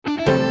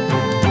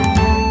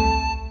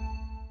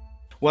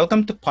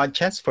Welcome to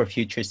Podcast for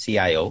Future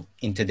CIO.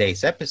 In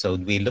today's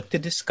episode, we look to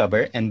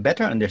discover and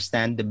better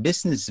understand the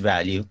business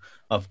value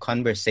of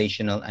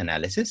conversational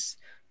analysis,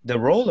 the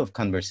role of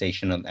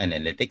conversational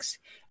analytics,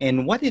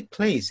 and what it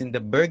plays in the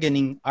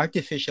burgeoning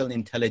artificial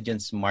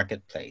intelligence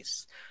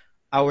marketplace.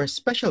 Our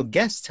special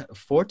guest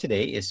for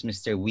today is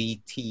Mr.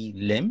 Wee T.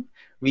 Lim,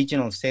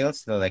 Regional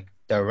Sales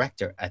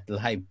Director at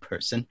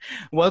LivePerson.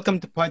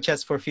 Welcome to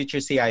Podcast for Future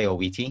CIO,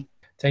 Wee T.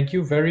 Thank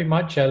you very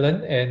much,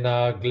 Alan, and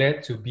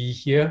glad to be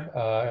here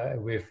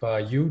with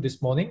you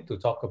this morning to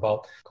talk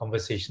about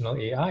conversational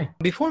AI.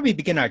 Before we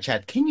begin our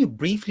chat, can you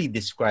briefly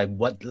describe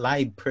what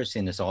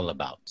LivePerson is all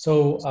about?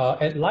 So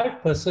at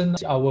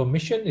LivePerson, our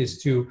mission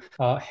is to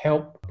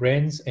help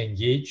brands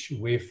engage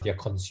with their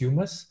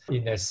consumers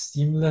in as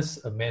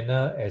seamless a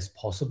manner as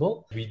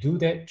possible. We do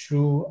that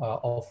through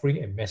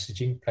offering a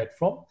messaging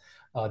platform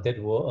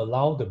that will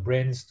allow the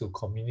brands to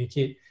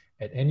communicate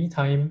at any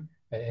time,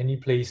 at any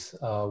place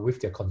with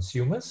their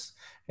consumers,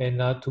 and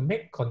to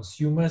make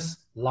consumers'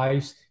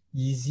 lives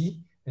easy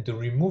and to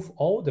remove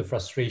all the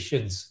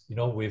frustrations,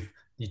 with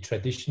the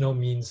traditional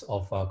means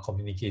of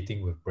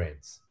communicating with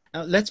brands.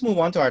 Now, let's move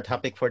on to our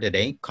topic for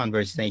today,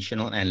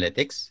 conversational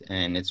analytics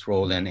and its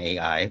role in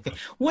AI.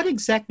 What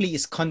exactly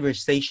is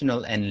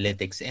conversational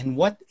analytics and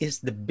what is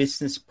the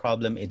business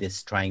problem it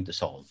is trying to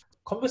solve?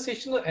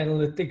 Conversational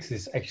analytics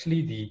is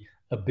actually the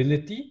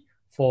ability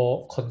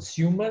for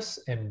consumers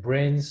and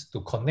brands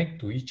to connect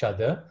to each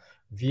other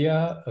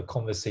via a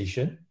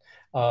conversation.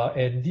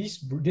 And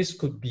this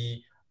could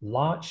be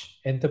large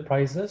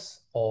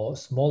enterprises or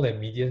small and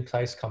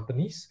medium-sized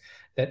companies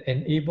that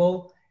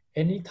enable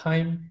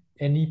anytime,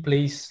 any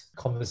place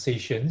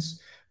conversations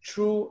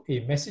through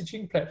a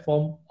messaging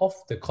platform of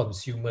the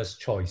consumer's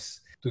choice.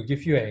 To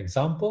give you an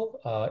example,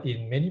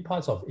 in many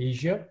parts of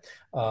Asia,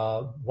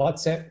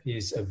 WhatsApp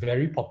is a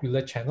very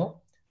popular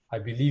channel. I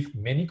believe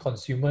many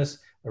consumers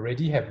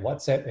already have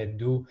WhatsApp and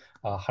do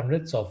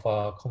hundreds of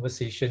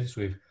conversations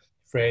with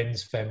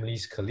friends,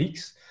 families,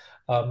 colleagues.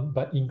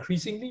 But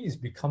increasingly, it's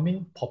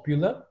becoming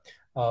popular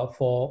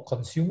for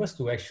consumers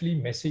to actually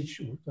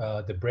message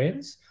the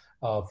brands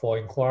for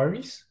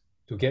inquiries,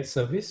 to get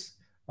service,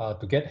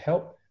 to get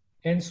help,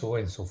 and so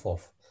on and so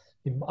forth.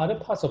 In other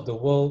parts of the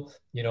world,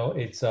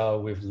 it's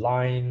with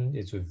Line,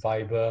 it's with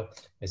Viber,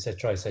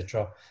 etc.,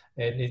 etc.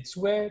 And it's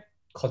where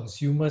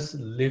consumers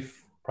live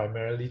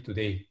primarily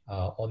today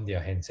on their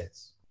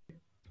handsets.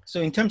 So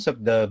in terms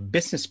of the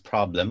business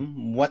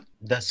problem, what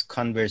does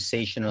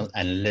conversational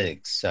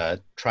analytics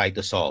try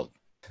to solve?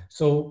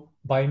 So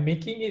by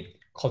making it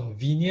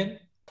convenient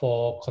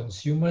for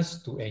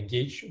consumers to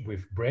engage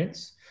with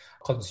brands,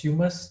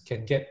 consumers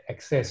can get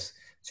access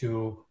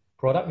to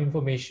product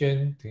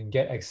information, can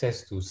get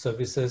access to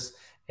services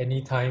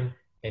anytime,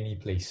 any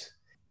place.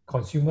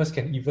 Consumers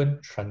can even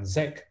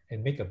transact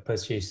and make a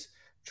purchase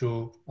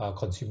through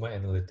consumer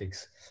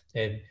analytics.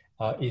 And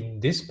in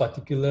this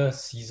particular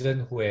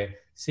season where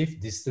safe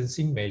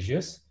distancing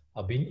measures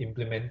are being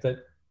implemented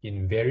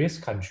in various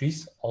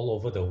countries all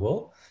over the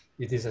world,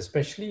 it is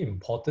especially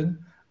important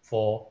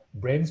for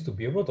brands to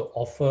be able to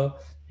offer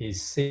a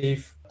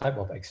safe type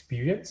of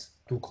experience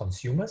to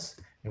consumers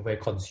and where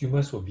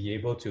consumers will be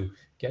able to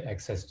get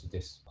access to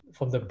this.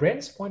 From the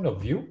brand's point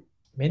of view,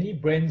 many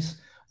brands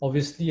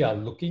obviously are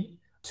looking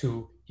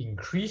to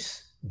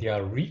increase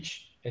their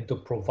reach and to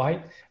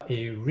provide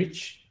a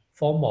rich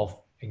form of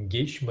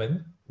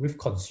engagement with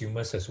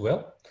consumers as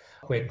well.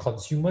 When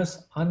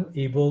consumers aren't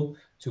able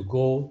to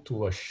go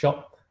to a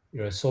shop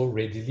so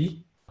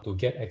readily to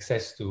get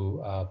access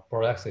to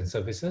products and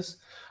services,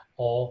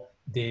 or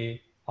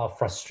they are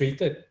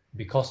frustrated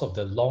because of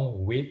the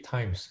long wait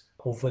times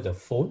over the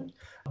phone,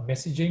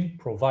 messaging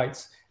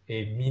provides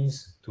a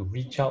means to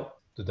reach out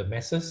to the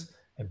masses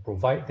and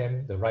provide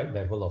them the right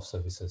level of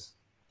services.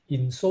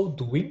 In so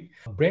doing,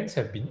 brands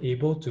have been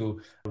able to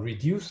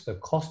reduce the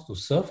cost to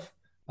serve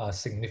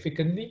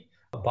significantly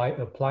by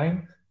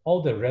applying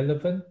all the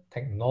relevant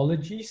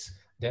technologies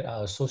that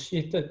are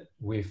associated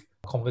with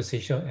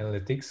conversational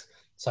analytics,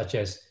 such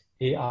as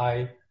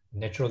AI,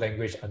 natural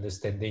language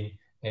understanding,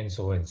 and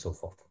so on and so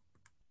forth.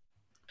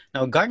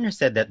 Now, Gartner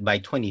said that by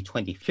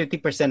 2020,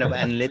 50% of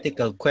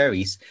analytical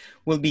queries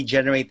will be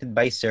generated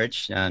by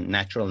search,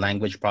 natural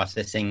language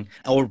processing,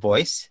 or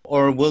voice,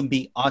 or will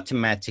be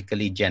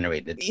automatically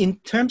generated. In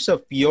terms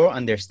of your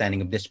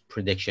understanding of this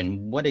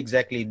prediction, what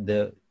exactly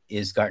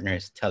is Gartner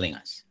telling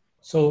us?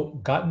 So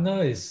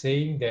Gartner is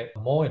saying that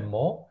more and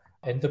more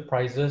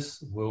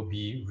enterprises will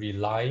be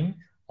relying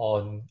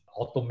on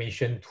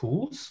automation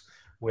tools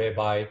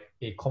whereby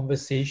a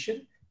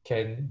conversation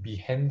can be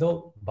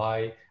handled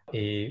by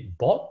a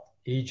bot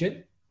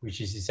agent, which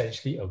is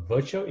essentially a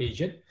virtual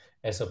agent,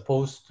 as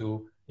opposed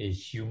to a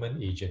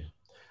human agent.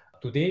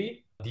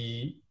 Today,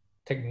 the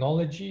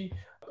technology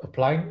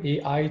applying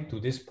AI to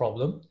this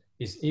problem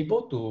is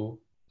able to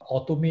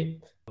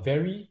automate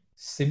very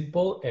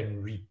simple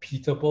and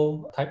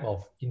repeatable type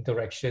of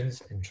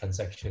interactions and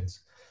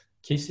transactions.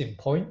 Case in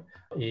point,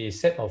 a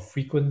set of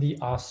frequently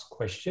asked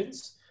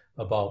questions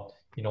about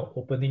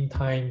opening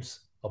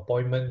times,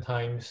 appointment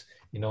times,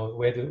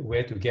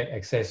 where to get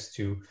access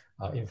to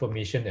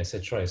information,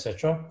 etc.,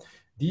 etc.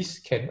 These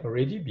can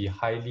already be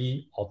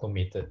highly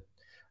automated.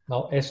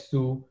 Now, as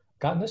to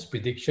Gartner's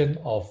prediction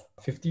of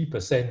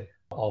 50%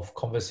 of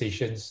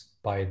conversations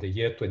by the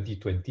year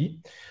 2020,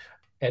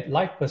 at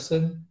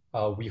LivePerson,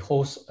 we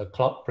host a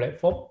cloud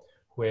platform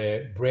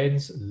where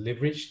brands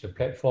leverage the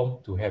platform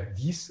to have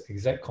these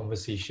exact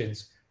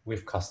conversations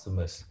with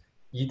customers,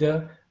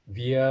 either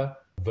via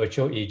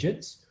virtual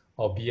agents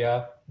or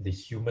via the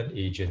human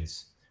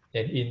agents.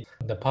 And in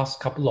the past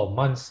couple of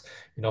months,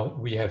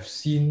 we have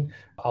seen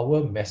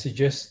our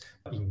messages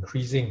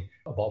increasing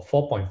about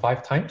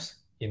 4.5 times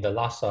in the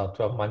last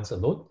 12 months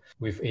alone,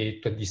 with a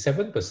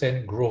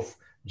 27% growth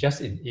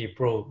just in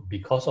April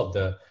because of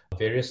the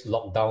various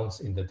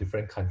lockdowns in the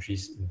different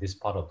countries in this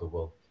part of the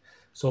world.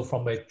 So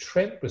from a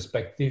trend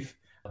perspective,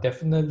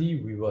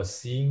 definitely we were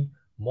seeing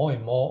more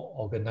and more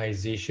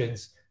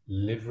organizations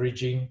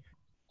leveraging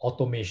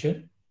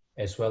automation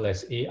as well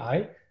as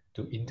AI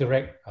to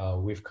interact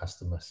with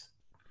customers.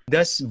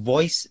 Does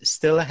voice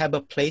still have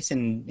a place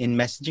in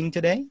messaging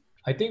today?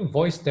 I think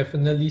voice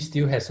definitely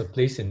still has a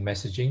place in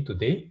messaging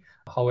today.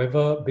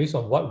 However, based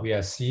on what we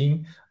are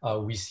seeing,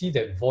 we see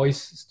that voice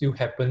still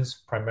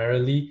happens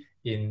primarily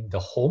in the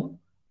home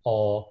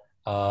or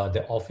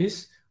the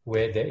office,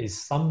 where there is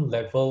some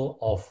level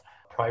of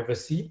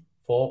privacy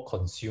for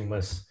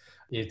consumers.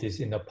 It is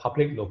in a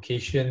public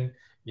location,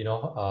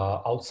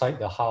 outside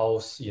the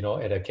house,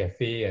 at a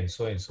cafe and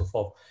so on and so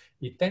forth.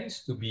 It tends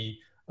to be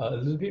a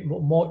little bit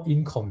more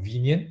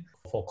inconvenient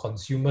for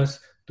consumers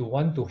to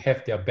want to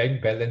have their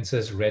bank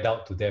balances read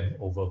out to them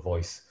over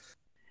voice.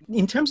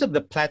 In terms of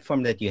the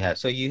platform that you have,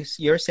 so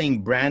you're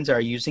saying brands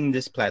are using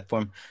this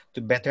platform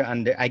to better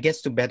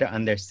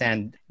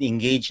understand the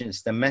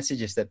engagements, the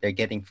messages that they're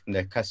getting from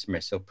their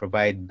customers, so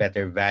provide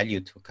better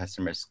value to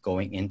customers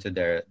going into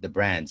the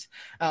brands.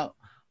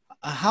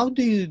 How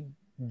do you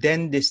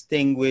then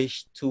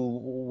distinguish to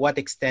what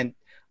extent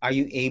are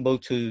you able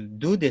to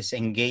do this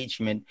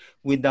engagement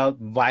without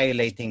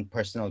violating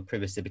personal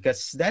privacy?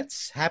 Because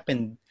that's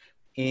happened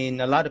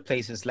in a lot of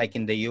places, like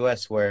in the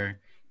US, where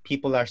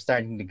people are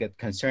starting to get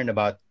concerned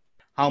about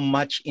how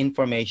much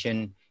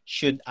information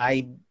should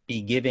I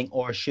be giving,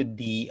 or should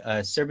the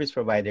service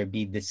provider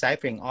be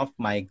deciphering off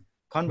my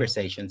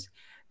conversations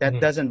that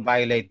doesn't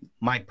violate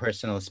my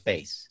personal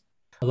space.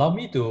 Allow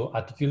me to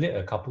articulate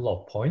a couple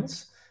of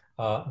points.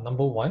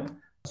 Number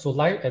one, at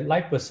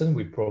LivePerson,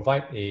 we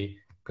provide a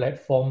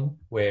platform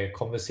where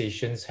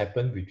conversations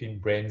happen between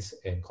brands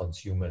and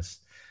consumers.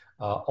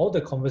 All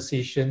the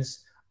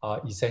conversations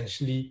are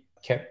essentially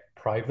kept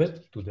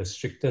private to the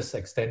strictest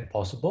extent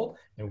possible,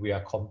 and we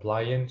are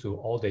compliant to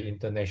all the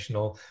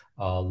international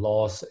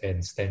laws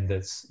and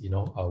standards,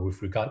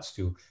 with regards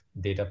to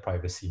data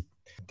privacy.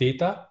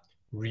 Data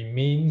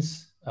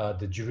remains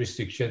the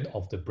jurisdiction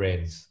of the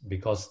brands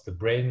because the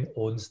brand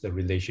owns the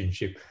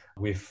relationship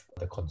with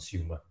the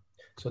consumer.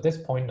 So that's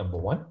point number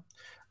one.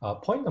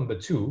 Point number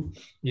two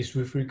is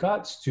with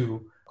regards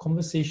to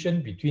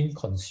conversation between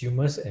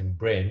consumers and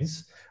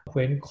brands.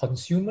 When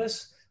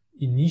consumers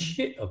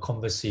initiate a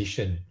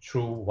conversation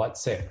through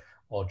WhatsApp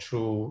or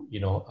through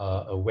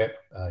a web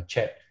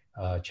chat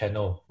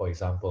channel, for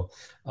example,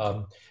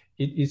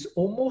 it is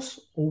almost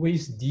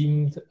always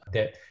deemed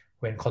that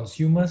when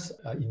consumers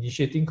are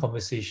initiating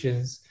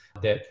conversations,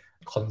 that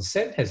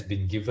consent has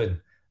been given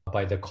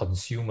by the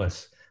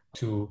consumers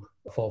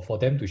for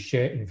them to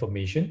share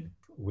information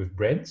with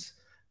brands.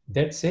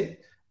 That said,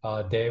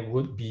 there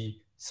would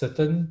be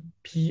certain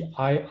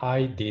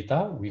PII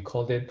data, we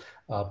call them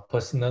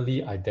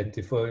personally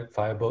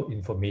identifiable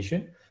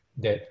information,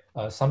 that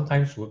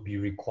sometimes would be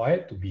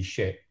required to be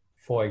shared.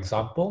 For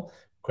example,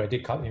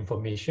 credit card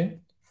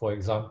information, for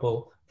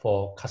example,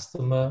 for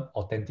customer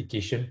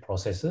authentication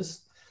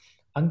processes.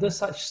 Under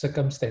such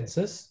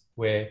circumstances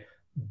where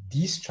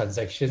these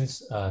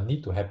transactions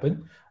need to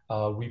happen,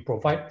 we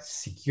provide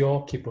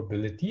secure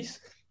capabilities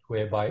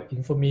whereby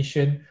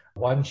information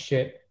once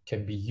shared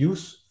can be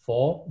used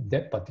for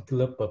that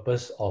particular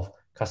purpose of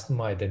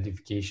customer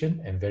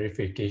identification and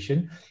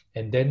verification,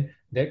 and then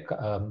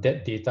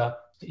that data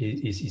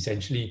is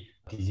essentially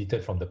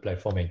deleted from the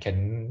platform and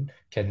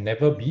can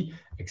never be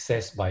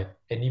accessed by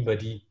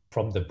anybody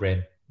from the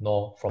brand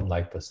nor from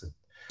LivePerson.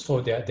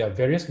 So there are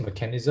various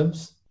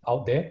mechanisms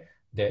out there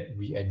that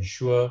we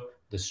ensure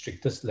the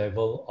strictest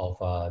level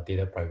of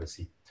data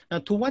privacy. Now,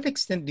 to what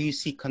extent do you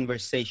see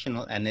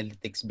conversational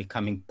analytics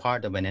becoming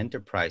part of an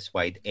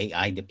enterprise-wide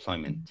AI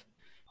deployment?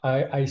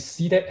 I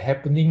see that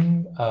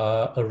happening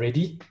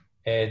already.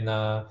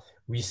 And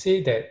we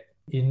say that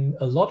in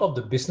a lot of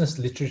the business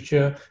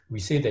literature, we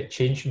say that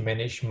change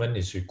management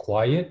is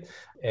required.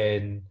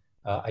 And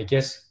I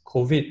guess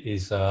COVID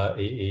is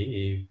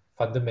a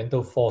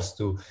fundamental force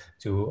to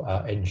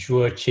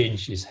ensure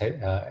change is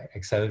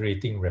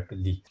accelerating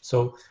rapidly.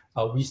 So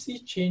we see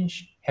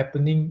change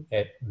happening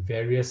at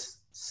various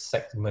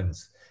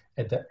segments.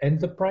 At the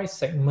enterprise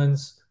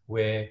segments,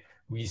 where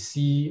we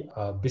see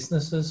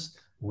businesses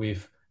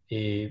with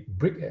a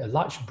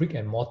large brick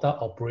and mortar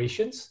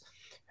operations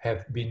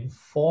have been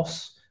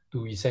forced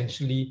to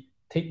essentially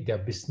take their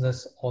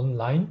business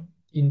online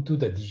into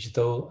the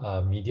digital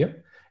medium.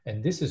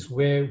 And this is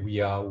where we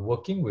are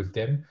working with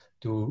them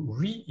to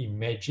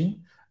reimagine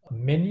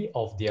many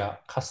of their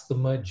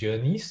customer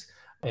journeys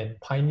and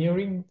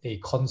pioneering a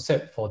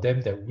concept for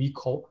them that we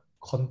call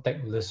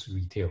contactless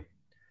retail.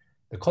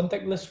 The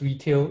contactless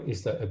retail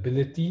is the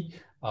ability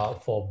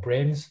for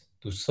brands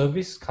to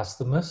service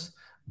customers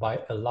by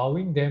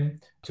allowing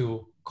them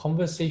to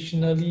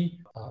conversationally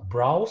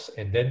browse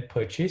and then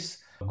purchase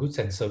goods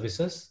and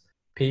services,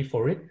 pay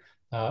for it,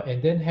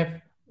 and then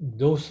have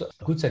those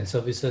goods and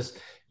services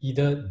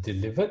either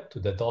delivered to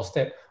the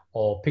doorstep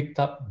or picked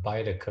up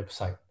by the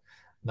curbside.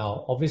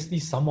 Now, obviously,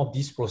 some of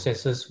these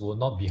processes will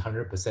not be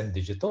 100%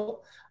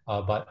 digital,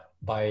 but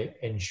by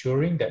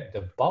ensuring that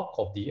the bulk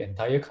of the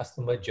entire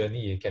customer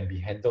journey can be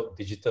handled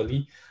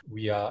digitally,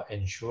 we are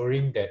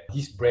ensuring that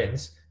these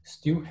brands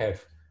still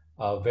have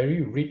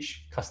very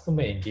rich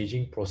customer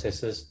engaging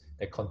processes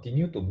that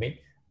continue to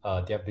make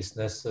their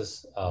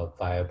businesses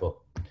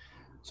viable.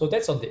 So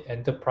that's on the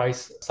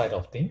enterprise side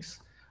of things.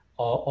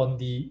 On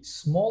the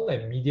small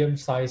and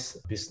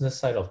medium-sized business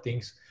side of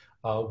things,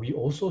 we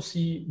also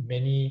see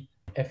many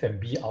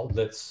F&B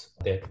outlets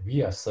that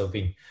we are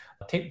serving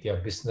take their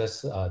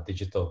business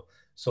digital.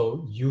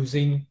 So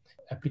using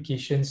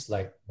applications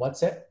like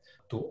WhatsApp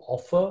to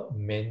offer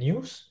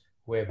menus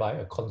whereby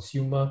a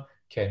consumer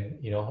can,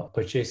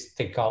 purchase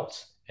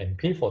takeouts and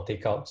pay for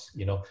takeouts,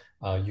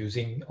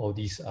 using all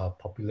these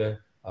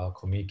popular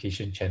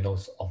communication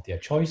channels of their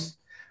choice.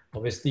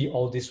 Obviously,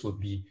 all this would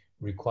be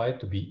required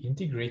to be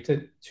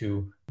integrated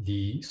to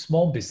the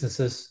small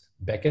businesses'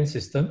 backend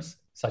systems,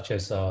 such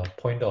as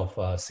point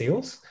of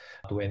sales,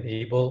 to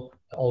enable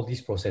all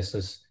these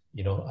processes,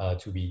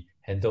 to be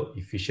handled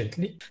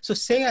efficiently. So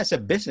say as a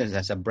business,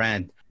 as a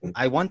brand,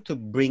 I want to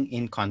bring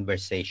in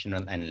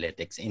conversational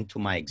analytics into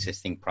my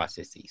existing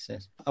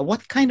processes.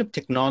 What kind of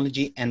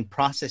technology and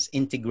process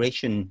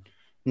integration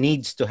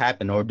needs to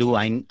happen, or do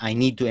I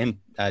need to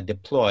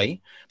deploy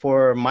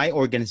for my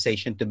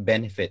organization to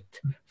benefit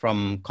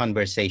from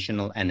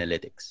conversational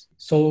analytics?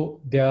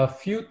 So there are a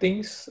few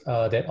things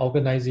that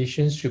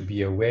organizations should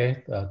be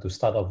aware to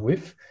start off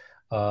with.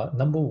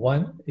 Number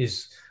one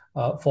is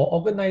for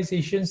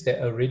organizations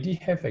that already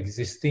have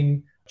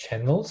existing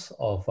channels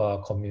of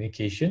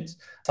communications,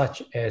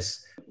 such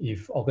as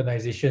if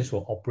organizations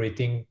were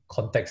operating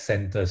contact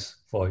centers,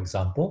 for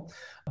example,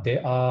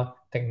 there are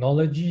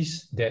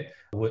technologies that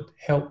would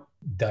help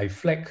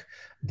deflect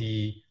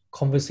the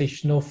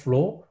conversational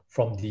flow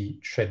from the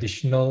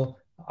traditional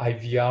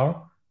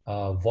IVR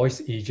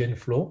voice agent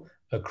flow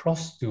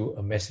across to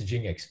a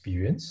messaging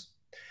experience.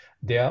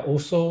 There are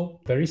also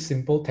very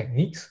simple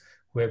techniques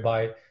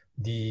whereby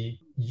the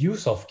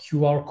use of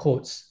QR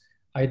codes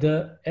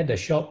either at the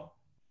shop,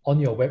 on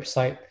your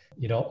website,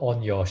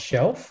 on your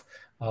shelf,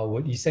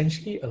 would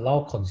essentially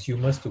allow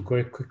consumers to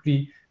very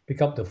quickly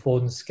pick up the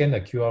phone, scan a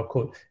QR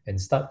code, and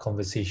start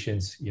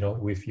conversations,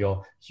 with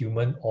your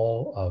human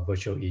or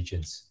virtual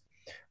agents.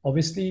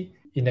 Obviously,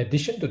 in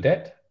addition to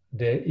that,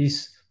 there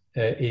is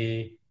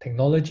a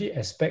technology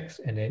aspect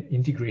and an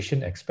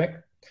integration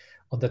aspect.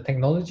 On the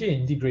technology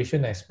and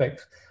integration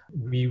aspect,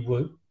 we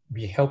would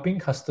be helping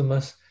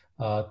customers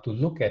to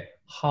look at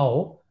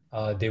how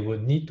they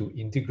would need to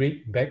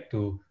integrate back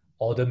to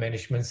order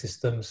management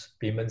systems,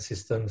 payment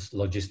systems,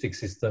 logistics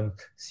systems,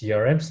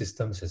 CRM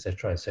systems,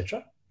 etc.,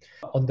 etc.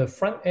 On the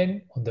front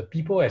end, on the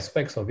people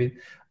aspects of it,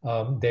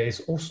 there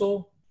is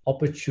also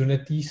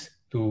opportunities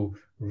to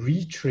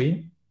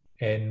retrain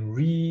and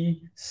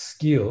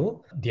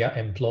re-skill their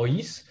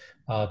employees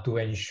to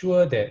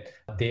ensure that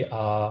they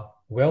are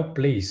well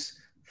placed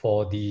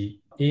for the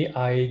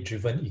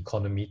AI-driven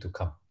economy to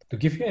come. To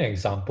give you an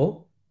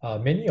example,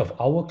 many of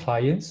our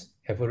clients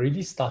have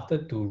already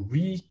started to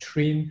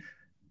retrain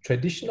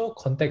traditional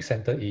contact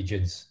center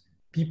agents,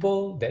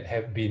 people that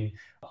have been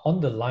on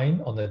the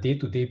line on a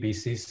day-to-day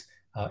basis,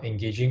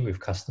 engaging with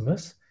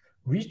customers,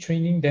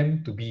 retraining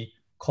them to be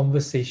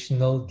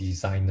conversational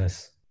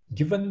designers.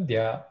 Given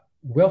their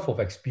wealth of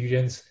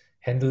experience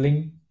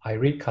handling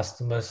irate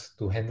customers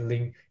to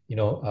handling,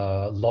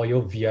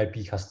 loyal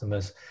VIP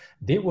customers,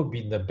 they would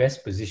be in the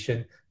best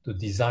position to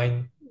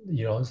design,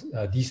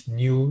 these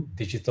new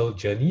digital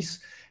journeys,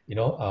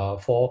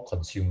 for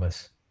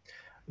consumers.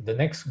 The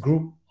next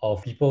group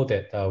of people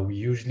that we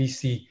usually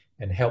see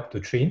and help to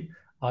train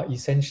are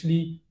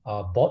essentially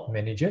board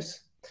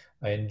managers.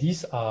 And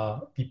these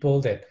are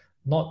people that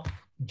not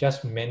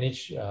just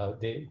manage,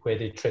 where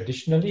they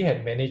traditionally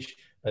had managed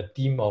a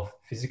team of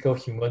physical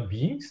human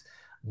beings.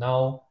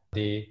 Now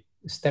they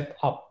step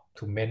up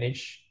to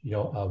manage,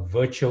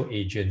 virtual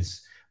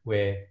agents,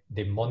 where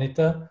they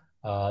monitor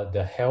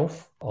the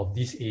health of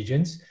these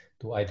agents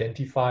to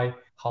identify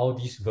how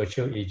these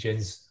virtual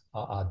agents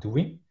are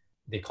doing.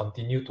 They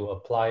continue to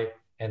apply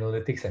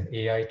analytics and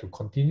AI to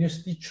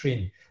continuously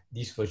train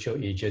these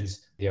virtual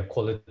agents. Their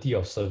quality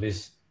of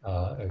service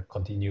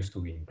continues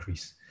to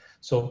increase.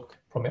 So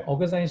from an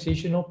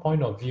organizational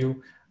point of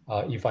view,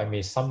 if I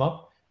may sum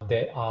up,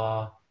 there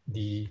are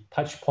the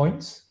touch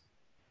points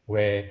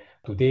where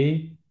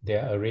Today,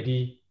 there are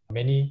already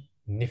many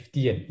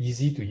nifty and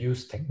easy to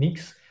use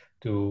techniques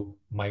to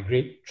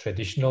migrate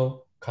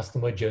traditional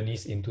customer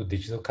journeys into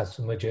digital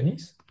customer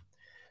journeys.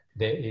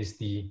 There is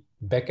the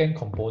backend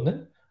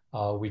component,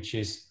 which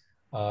is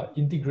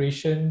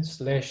integration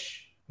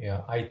slash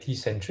IT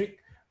centric,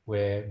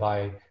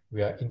 whereby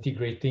we are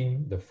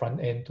integrating the front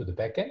end to the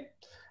back end.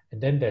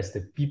 And then there's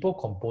the people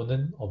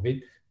component of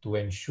it to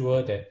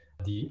ensure that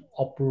the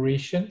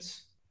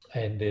operations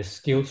and the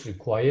skills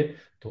required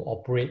to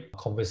operate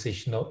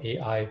conversational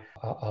AI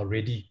are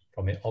ready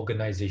from an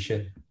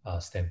organization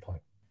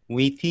standpoint.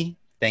 Wee Thi,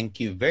 thank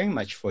you very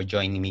much for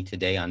joining me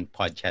today on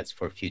Podchats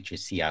for Future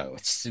CIO.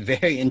 It's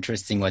very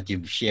interesting what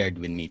you've shared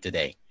with me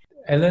today.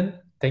 Alan,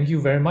 thank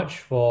you very much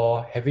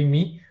for having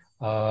me.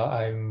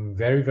 I'm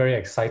very, very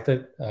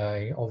excited,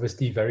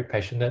 obviously very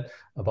passionate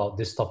about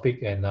this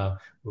topic, and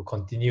we'll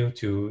continue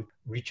to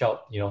reach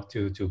out,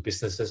 to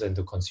businesses and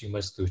to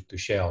consumers to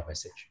share our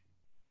message.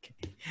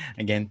 Okay.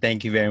 Again,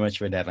 thank you very much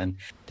for that one.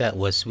 That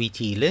was Wee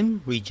Thi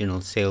Lim,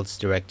 Regional Sales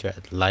Director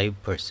at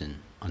LivePerson,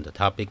 on the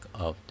topic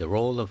of the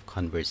role of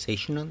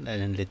conversational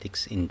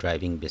analytics in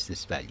driving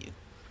business value.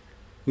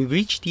 We've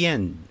reached the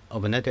end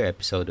of another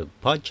episode of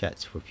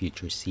Podchats for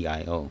Future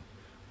CIO.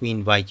 We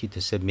invite you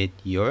to submit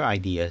your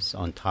ideas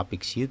on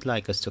topics you'd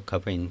like us to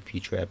cover in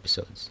future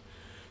episodes.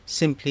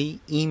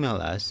 Simply email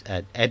us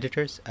at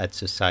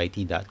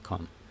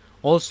editors@society.com.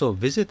 Also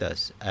visit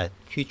us at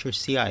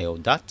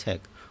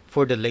futurecio.tech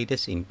for the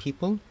latest in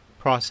people,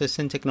 process,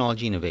 and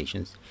technology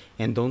innovations.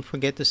 And don't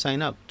forget to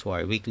sign up to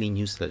our weekly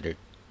newsletter.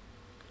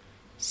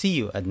 See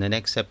you at the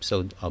next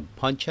episode of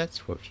Podchats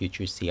for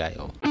Future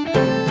CIO.